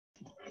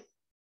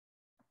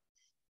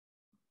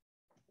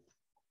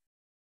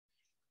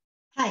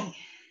Hi,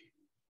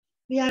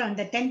 we are on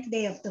the 10th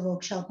day of the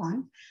workshop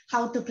on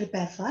how to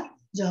prepare for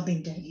job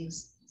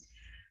interviews.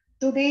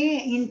 Today,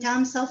 in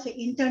terms of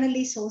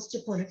internally sourced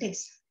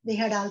politics, we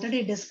had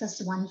already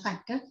discussed one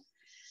factor.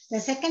 The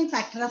second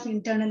factor of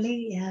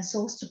internally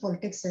sourced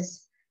politics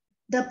is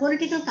the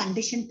political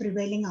condition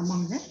prevailing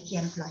among the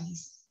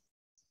employees.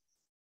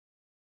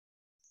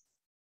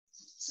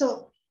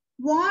 So,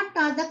 what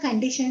are the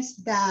conditions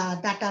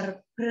that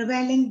are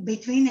prevailing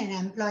between an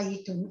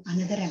employee to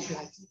another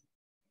employee?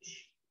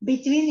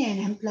 Between an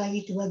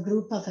employee to a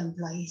group of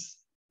employees.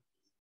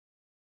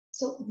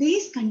 So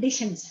these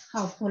conditions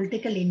of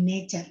political in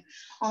nature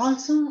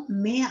also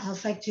may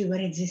affect your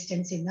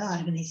existence in the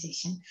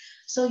organization.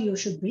 So you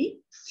should be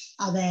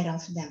aware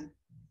of them.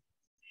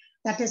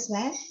 That is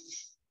where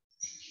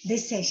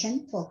this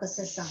session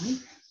focuses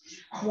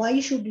on why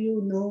should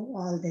you know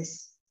all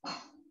this.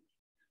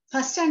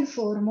 First and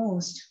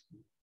foremost,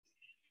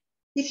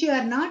 if you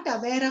are not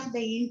aware of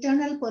the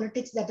internal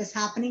politics that is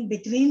happening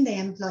between the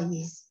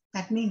employees,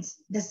 that means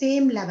the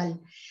same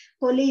level,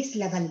 colleagues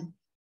level,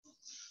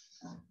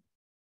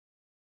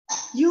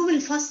 you will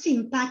first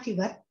impact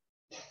your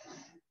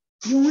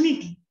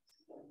unity.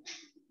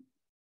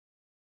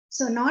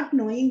 So not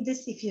knowing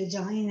this, if you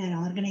join an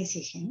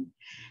organization,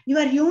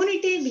 your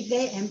unity with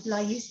the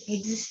employees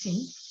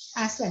existing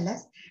as well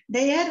as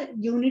their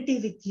unity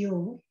with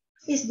you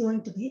is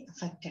going to be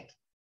affected.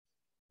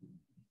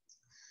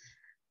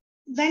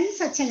 When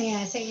such an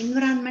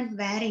environment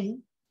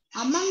wherein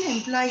among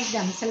employees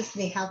themselves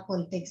they have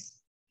politics,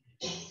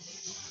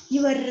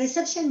 your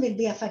reception will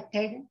be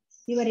affected,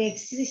 your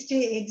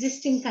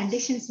existing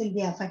conditions will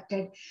be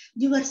affected,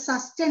 your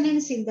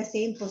sustenance in the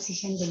same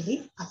position will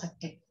be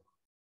affected.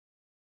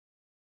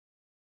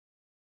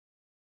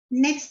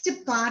 Next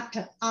part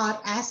or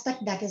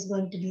aspect that is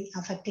going to be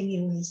affecting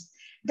you is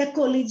the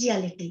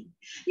collegiality.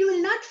 You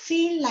will not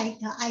feel like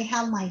I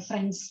have my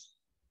friends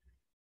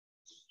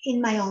in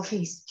my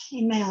office,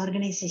 in my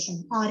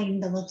organization, or in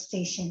the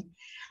workstation.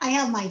 I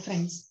have my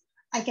friends.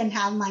 I can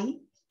have my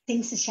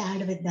things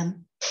shared with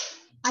them.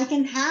 I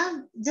can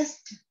have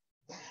just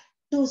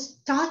to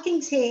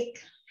talking sake,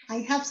 I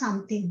have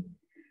something,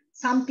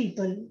 some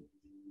people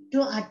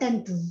to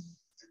attend to,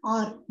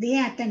 or they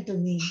attend to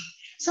me.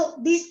 So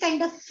this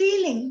kind of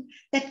feeling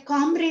that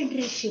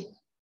comradeship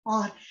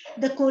or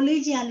the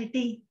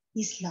collegiality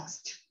is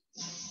lost.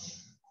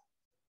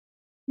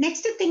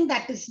 Next thing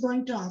that is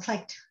going to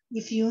affect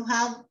if you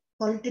have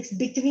politics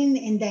between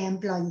in the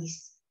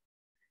employees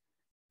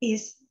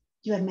is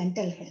your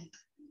mental health.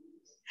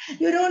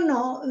 You don't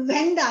know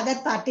when the other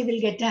party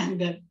will get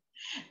angry.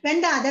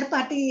 When the other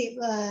party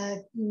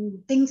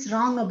thinks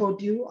wrong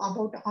about you,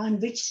 about on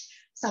which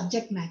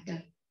subject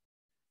matter,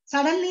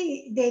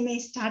 suddenly they may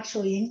start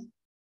showing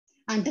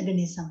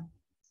antagonism.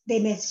 They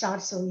may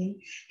start showing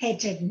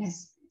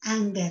hatredness,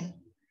 anger.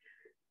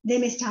 They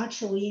may start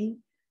showing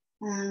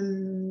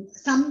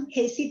some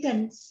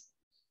hesitance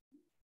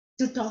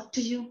to talk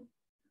to you.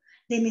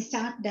 They may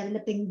start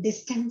developing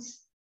distance.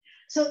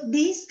 So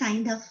these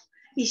kind of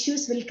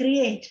issues will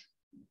create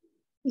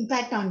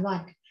impact on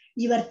what?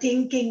 Your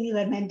thinking,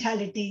 your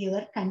mentality,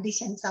 your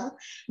conditions of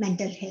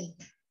mental health.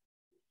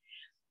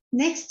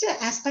 Next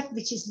aspect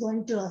which is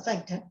going to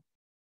affect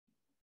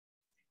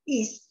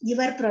is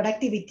your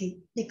productivity,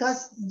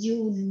 because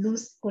you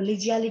lose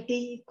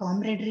collegiality,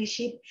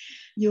 comradeship,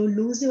 you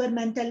lose your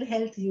mental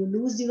health, you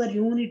lose your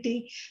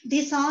unity.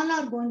 These all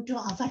are going to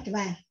affect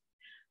where?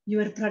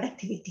 Your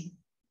productivity.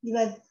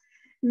 Your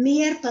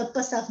mere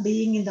purpose of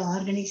being in the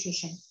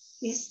organization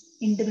is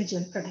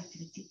individual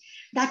productivity.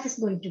 That is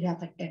going to be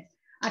affected.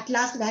 At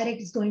last, where it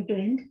is going to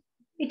end,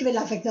 it will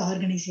affect the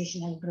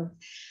organizational growth.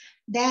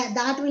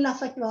 That will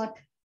affect what?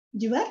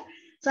 Your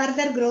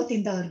further growth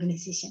in the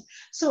organization.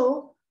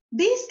 So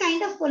these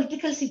kind of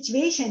political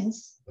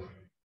situations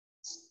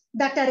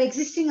that are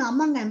existing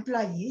among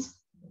employees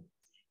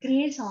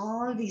creates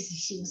all these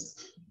issues.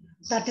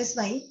 That is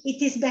why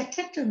it is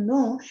better to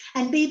know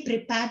and be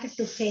prepared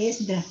to face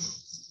them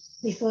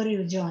before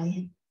you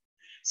join.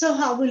 So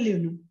how will you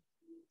know?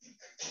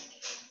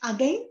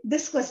 Again,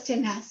 this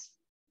question has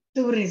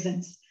two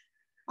reasons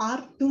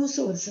or two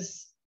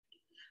sources.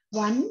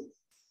 One,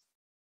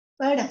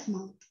 word of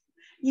mouth.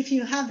 If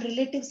you have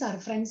relatives or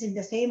friends in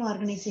the same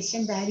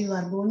organization where you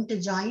are going to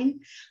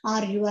join,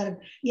 or you are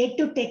yet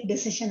to take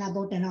decision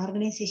about an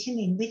organization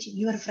in which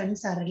your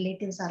friends or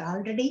relatives are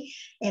already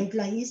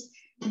employees,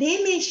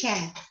 they may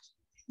share.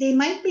 They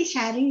might be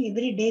sharing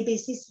every day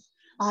basis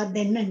or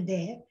then and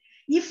there.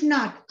 If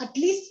not, at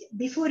least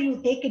before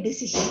you take a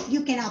decision,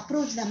 you can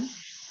approach them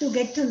to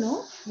get to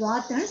know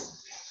what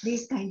is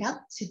this kind of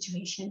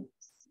situation.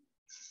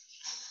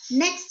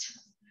 Next,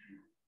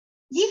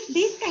 if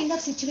these kind of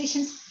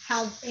situations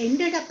have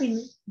ended up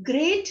in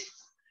great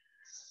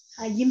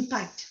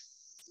impact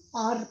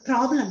or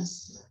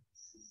problems,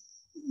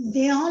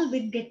 they all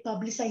will get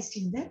publicized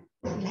in the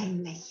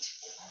limelight.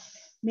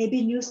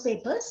 Maybe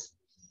newspapers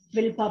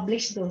will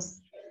publish those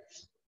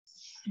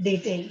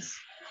details.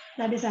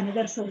 That is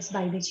another source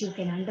by which you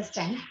can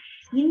understand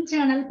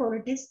internal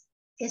politics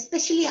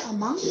especially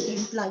among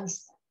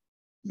employees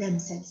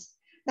themselves.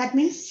 That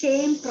means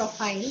same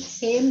profile,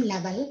 same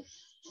level,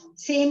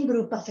 same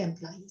group of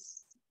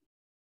employees.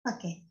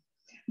 Okay.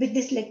 With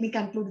this, let me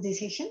conclude this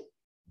session.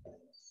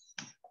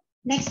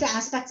 Next,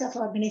 aspects of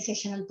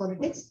organizational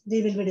politics,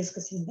 we will be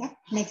discussing that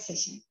next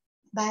session.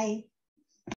 Bye.